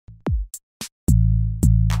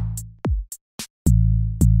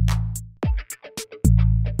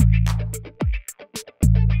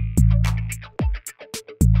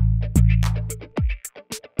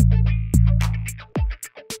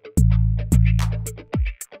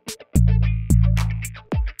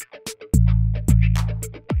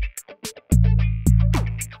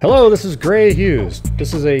Hello, this is Gray Hughes.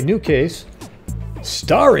 This is a new case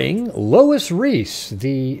starring Lois Riess,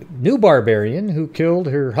 the new barbarian who killed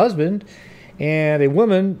her husband and a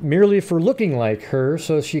woman merely for looking like her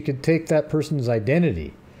so she could take that person's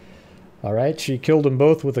identity. All right, she killed them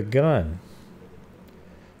both with a gun.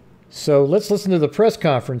 So let's listen to the press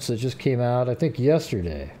conference that just came out, I think,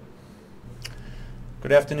 yesterday.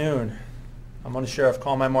 Good afternoon. I'm Under Sheriff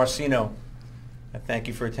Carmine Marcino. I thank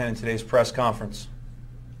you for attending today's press conference.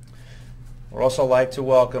 We'd also like to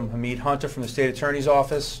welcome Hamid Hunter from the State Attorney's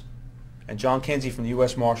Office and John Kinsey from the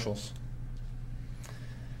U.S. Marshals.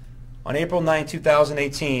 On April 9,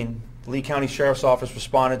 2018, the Lee County Sheriff's Office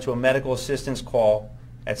responded to a medical assistance call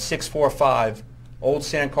at 645 Old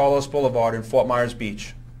San Carlos Boulevard in Fort Myers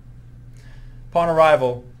Beach. Upon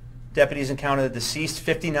arrival, deputies encountered a deceased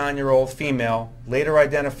 59-year-old female, later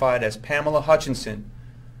identified as Pamela Hutchinson,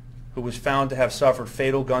 who was found to have suffered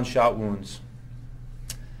fatal gunshot wounds.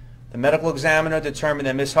 The medical examiner determined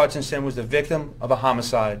that Ms. Hutchinson was the victim of a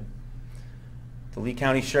homicide. The Lee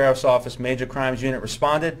County Sheriff's Office Major Crimes Unit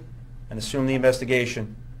responded and assumed the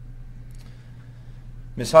investigation.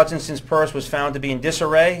 Ms. Hutchinson's purse was found to be in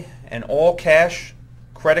disarray, and all cash,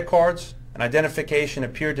 credit cards, and identification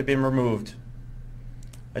appeared to have been removed.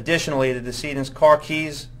 Additionally, the decedent's car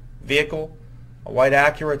keys, vehicle, a white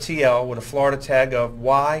Acura TL with a Florida tag of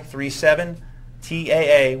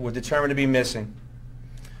Y37TAA, were determined to be missing.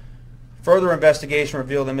 Further investigation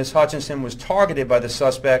revealed that Ms. Hutchinson was targeted by the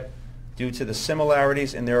suspect due to the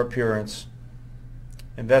similarities in their appearance.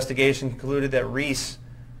 Investigation concluded that Riess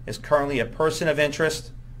is currently a person of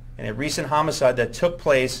interest in a recent homicide that took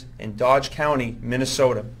place in Dodge County,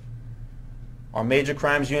 Minnesota. Our Major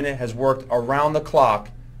Crimes Unit has worked around the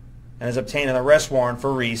clock and has obtained an arrest warrant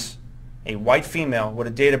for Riess, a white female with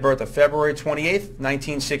a date of birth of February 28,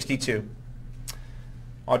 1962.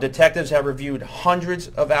 Our detectives have reviewed hundreds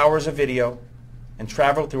of hours of video and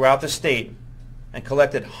traveled throughout the state and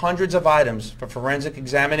collected hundreds of items for forensic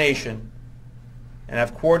examination and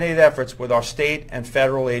have coordinated efforts with our state and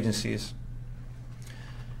federal agencies.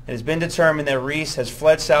 It has been determined that Riess has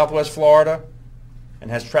fled Southwest Florida and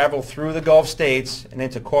has traveled through the Gulf states and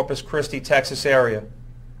into Corpus Christi, Texas area,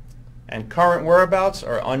 and current whereabouts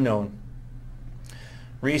are unknown.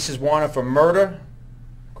 Riess is wanted for murder,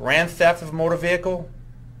 grand theft of a motor vehicle,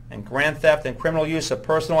 and grand theft and criminal use of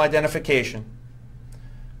personal identification.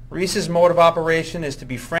 Riess's mode of operation is to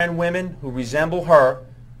befriend women who resemble her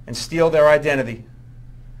and steal their identity.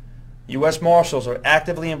 U.S. Marshals are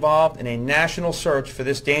actively involved in a national search for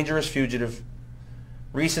this dangerous fugitive.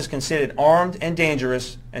 Riess is considered armed and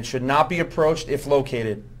dangerous and should not be approached if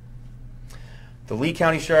located. The Lee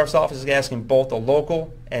County Sheriff's Office is asking both the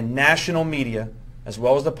local and national media, as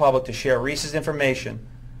well as the public, to share Riess's information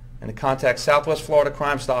and to contact Southwest Florida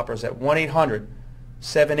Crime Stoppers at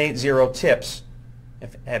 1-800-780-TIPS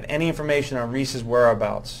if you have any information on Riess's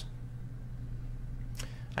whereabouts.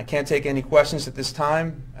 I can't take any questions at this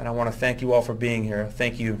time, and I want to thank you all for being here.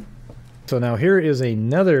 Thank you. So now here is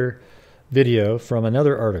another video from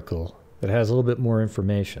another article that has a little bit more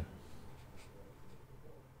information.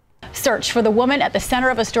 Search for the woman at the center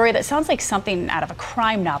of a story that sounds like something out of a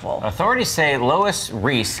crime novel. Authorities say Lois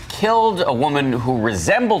Riess killed a woman who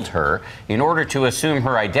resembled her in order to assume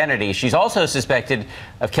her identity. She's also suspected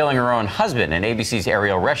of killing her own husband. And ABC's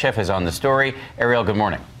Ariel Reshef is on the story. Ariel, good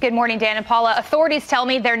morning. Good morning, Dan and Paula. Authorities tell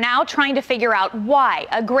me they're now trying to figure out why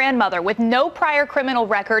a grandmother with no prior criminal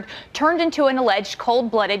record turned into an alleged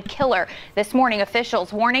cold-blooded killer. This morning,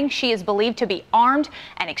 officials warning she is believed to be armed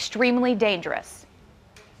and extremely dangerous.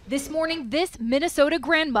 This morning, this Minnesota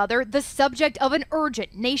grandmother, the subject of an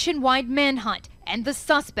urgent nationwide manhunt, and the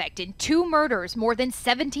suspect in two murders more than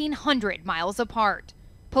 1,700 miles apart.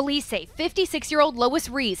 Police say 56-year-old Lois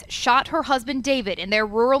Riess shot her husband David in their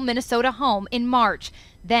rural Minnesota home in March,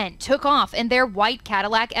 then took off in their white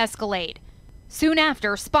Cadillac Escalade. Soon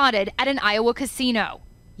after, spotted at an Iowa casino.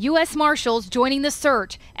 U.S. Marshals joining the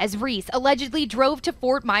search as Riess allegedly drove to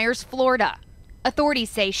Fort Myers, Florida. Authorities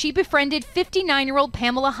say she befriended 59-year-old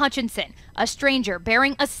Pamela Hutchinson, a stranger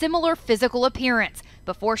bearing a similar physical appearance,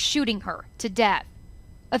 before shooting her to death.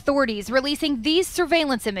 Authorities releasing these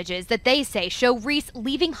surveillance images that they say show Riess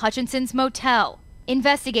leaving Hutchinson's motel.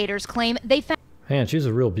 Investigators claim they Man, she's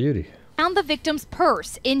a real beauty. Found the victim's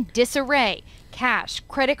purse in disarray, cash,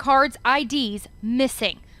 credit cards, IDs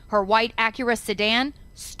missing, her white Acura sedan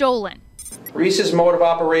stolen. Riess's mode of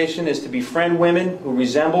operation is to befriend women who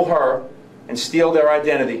resemble her and steal their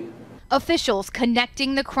identity. Officials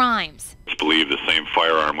connecting the crimes. It's believed the same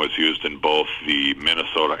firearm was used in both the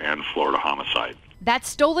Minnesota and Florida homicide. That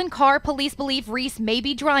stolen car police believe Riess may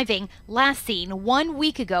be driving, last seen 1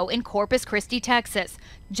 week ago in Corpus Christi, Texas,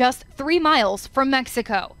 just 3 miles from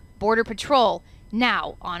Mexico. Border Patrol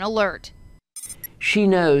now on alert. She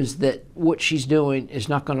knows that what she's doing is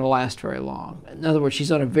not going to last very long. In other words,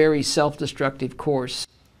 she's on a very self-destructive course.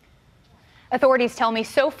 Authorities tell me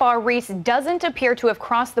so far Riess doesn't appear to have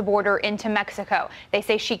crossed the border into Mexico. They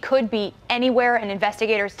say she could be anywhere, and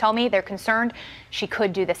investigators tell me they're concerned she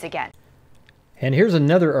could do this again. And here's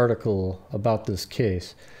another article about this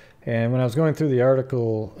case. And when I was going through the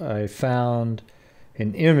article, I found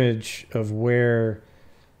an image of where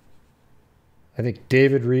I think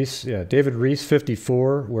David Riess,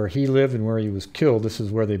 54, where he lived and where he was killed. This is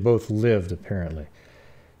where they both lived, apparently.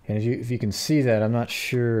 And if you can see that, I'm not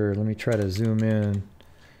sure. Let me try to zoom in.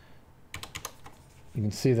 You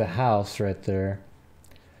can see the house right there.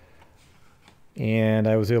 And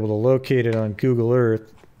I was able to locate it on Google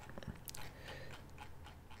Earth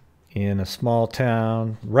in a small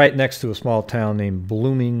town, right next to a small town named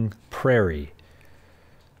Blooming Prairie.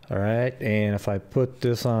 All right, and if I put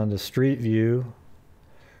this on the street view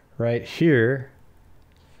right here,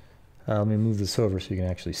 let me move this over so you can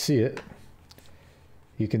actually see it.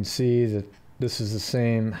 You can see that this is the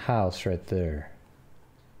same house right there.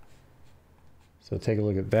 So take a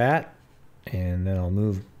look at that, and then I'll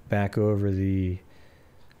move back over the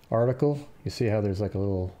article. You see how there's like a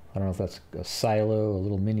little, I don't know if that's a silo, a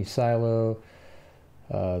little mini silo,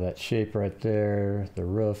 that shape right there, the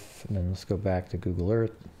roof, and then let's go back to Google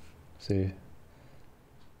Earth. See,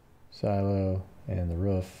 silo and the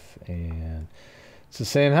roof, and it's the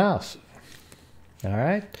same house. All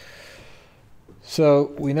right.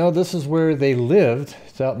 So we know this is where they lived.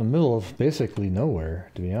 It's out in the middle of basically nowhere,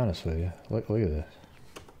 to be honest with you. Look at this.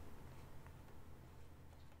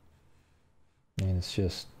 And it's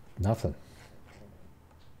just nothing.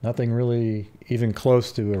 Nothing really even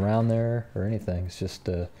close to around there or anything. It's just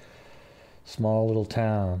a small little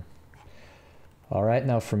town. All right,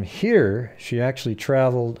 now from here, she actually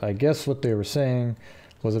traveled, I guess what they were saying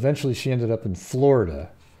was eventually she ended up in Florida.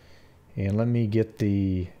 And let me get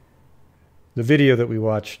the video that we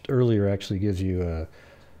watched earlier actually gives you a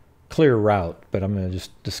clear route, but I'm going to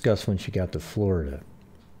just discuss when she got to Florida.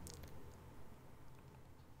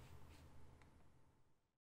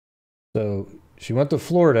 So she went to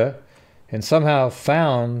Florida and somehow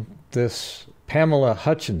found this Pamela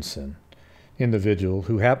Hutchinson individual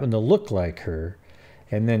who happened to look like her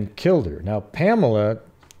and then killed her. Now, Pamela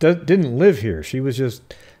didn't live here. She was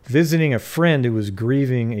just visiting a friend who was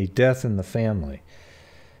grieving a death in the family.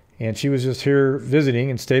 And she was just here visiting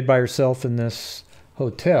and stayed by herself in this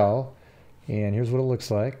hotel. And here's what it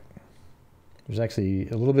looks like. There's actually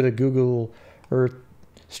a little bit of Google Earth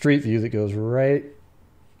Street View that goes right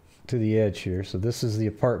to the edge here. So this is the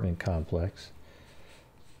apartment complex.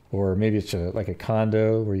 Or maybe it's like a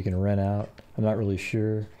condo where you can rent out. I'm not really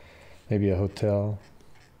sure. Maybe a hotel.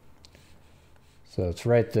 So it's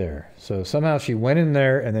right there. So somehow she went in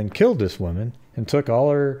there and then killed this woman and took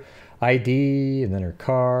all her ID and then her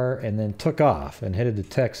car and then took off and headed to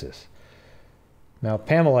Texas. Now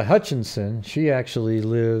Pamela Hutchinson, she actually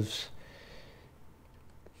lives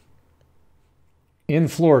in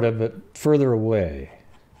Florida but further away.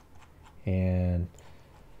 And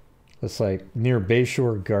it's like near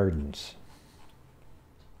Bayshore Gardens.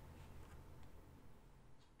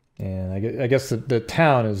 And I guess the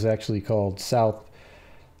town is actually called South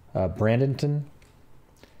Bradenton.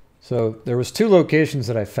 So there was 2 locations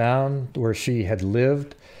that I found where she had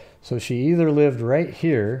lived. So she either lived right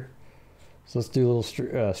here. So let's do a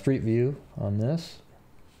little street view on this.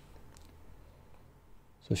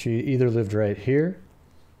 So she either lived right here.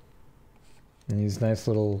 And these nice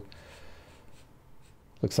little,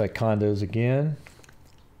 looks like condos again.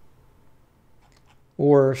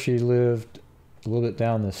 Or she lived a little bit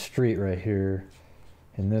down the street right here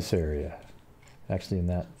in this area. Actually in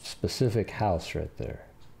that specific house right there.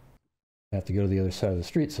 I have to go to the other side of the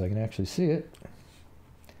street so I can actually see it.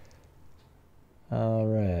 All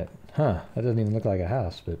right. Huh. That doesn't even look like a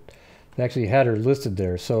house, but they actually had her listed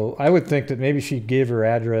there. So I would think that maybe she gave her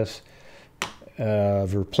address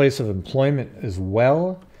of her place of employment as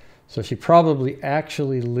well. So she probably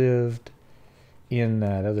actually lived in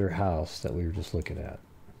that other house that we were just looking at.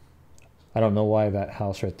 I don't know why that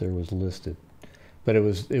house right there was listed, but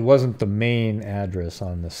it wasn't the main address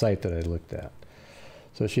on the site that I looked at.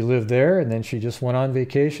 So she lived there, and then she just went on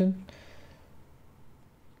vacation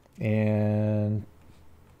and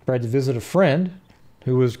tried to visit a friend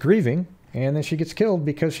who was grieving, and then she gets killed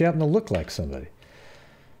because she happened to look like somebody.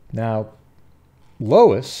 Now,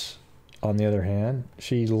 Lois, on the other hand,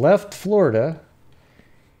 she left Florida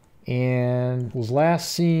and was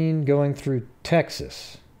last seen going through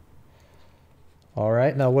Texas. All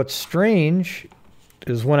right, now what's strange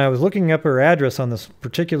is when I was looking up her address on this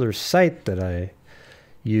particular site that I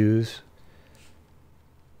use,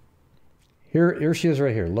 here she is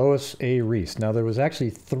right here, Lois A. Riess. Now there was actually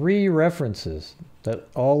 3 references that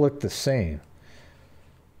all look the same.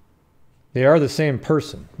 They are the same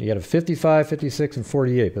person. You got a 55, 56, and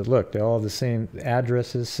 48, but look, they all have the same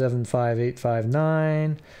addresses,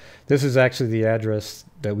 75859. This is actually the address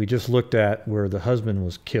that we just looked at where the husband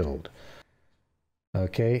was killed.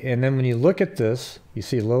 Okay, and then when you look at this, you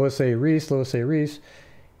see Lois A. Riess,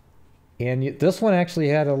 and this one actually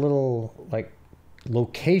had a little, like,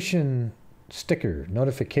 location sticker,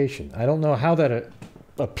 notification. I don't know how that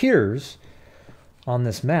appears on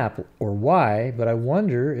this map or why, but I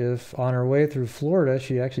wonder if on her way through Florida,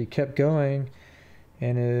 she actually kept going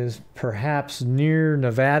and is perhaps near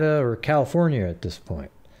Nevada or California at this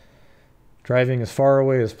point. Driving as far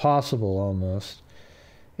away as possible almost,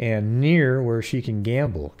 and near where she can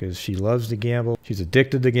gamble, because she loves to gamble. She's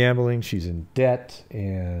addicted to gambling. She's in debt,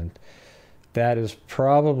 and that is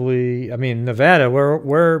probably, I mean, Nevada,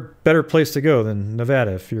 where better place to go than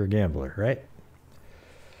Nevada if you're a gambler, right?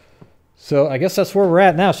 So I guess that's where we're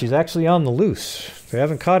at now. She's actually on the loose. They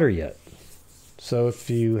haven't caught her yet. So if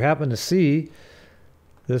you happen to see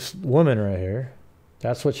this woman right here,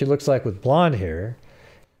 that's what she looks like with blonde hair.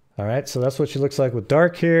 All right, so that's what she looks like with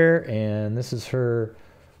dark hair, and this is her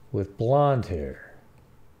with blonde hair.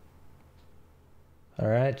 All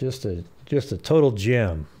right, just a total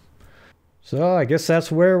gem. So I guess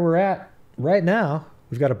that's where we're at right now.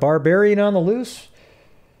 We've got a barbarian on the loose,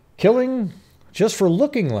 killing just for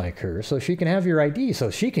looking like her, so she can have your ID, so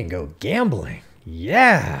she can go gambling.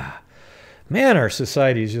 Yeah. Man, our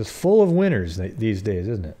society is just full of winners these days,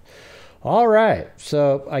 isn't it? All right.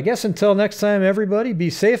 So I guess until next time, everybody, be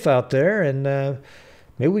safe out there, and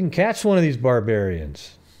maybe we can catch one of these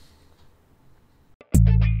barbarians.